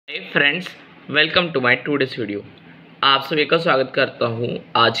Hi friends, welcome to my today's video. आप सभी का स्वागत करता हूं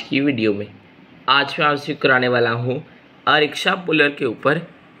आज की वीडियो में। आज मैं आपसे कराने वाला हूं रिक्शा पुलर के ऊपर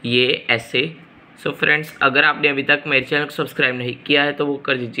ये ऐसे। सो फ्रेंड्स, अगर आपने अभी तक मेरे चैनल को सब्सक्राइब नहीं किया है तो वो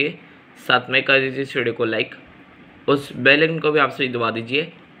कर दीजिए, साथ में कर दीजिए इस वीडियो को लाइक, उस बेल आइकन को भी आप सभी दबा दीजिए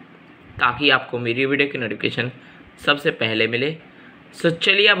ताकि आपको मेरी वीडियो की नोटिफिकेशन सबसे पहले मिले। सो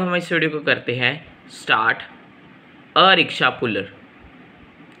चलिए अब हम इस वीडियो को करते हैं start. Rickshaw puller.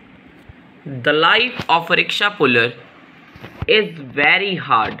 The life of a rickshaw puller is very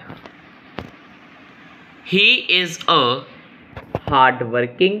hard. He is a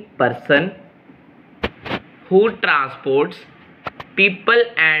hard-working person who transports people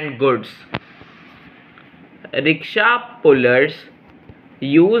and goods. Rickshaw pullers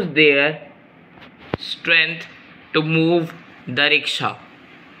use their strength to move the rickshaw,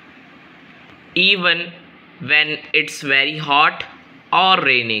 even when it's very hot or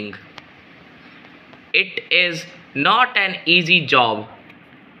raining. It is not an easy job,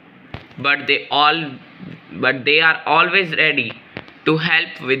 but they are always ready to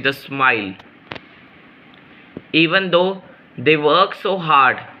help with a smile. Even though they work so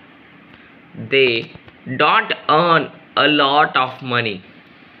hard, they don't earn a lot of money.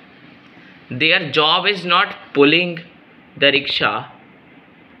 Their job is not pulling the rickshaw.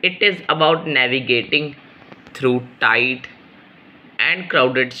 It is about navigating through tight and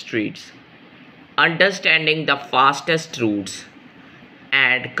crowded streets, understanding the fastest routes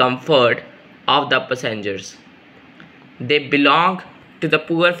and comfort of the passengers. They belong to the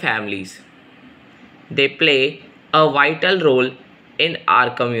poor families. They play a vital role in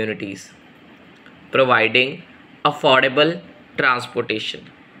our communities, providing affordable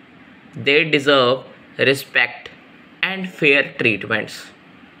transportation. They deserve respect and fair treatments.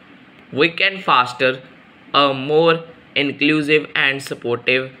 We can foster a more inclusive and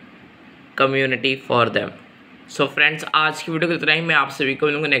supportive community for them. So friends, आज की video को इतना ही। मैं आप सभी को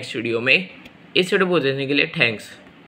मिलूंगा next video में। इस वीडियो को देखने के लिए थैंक्स।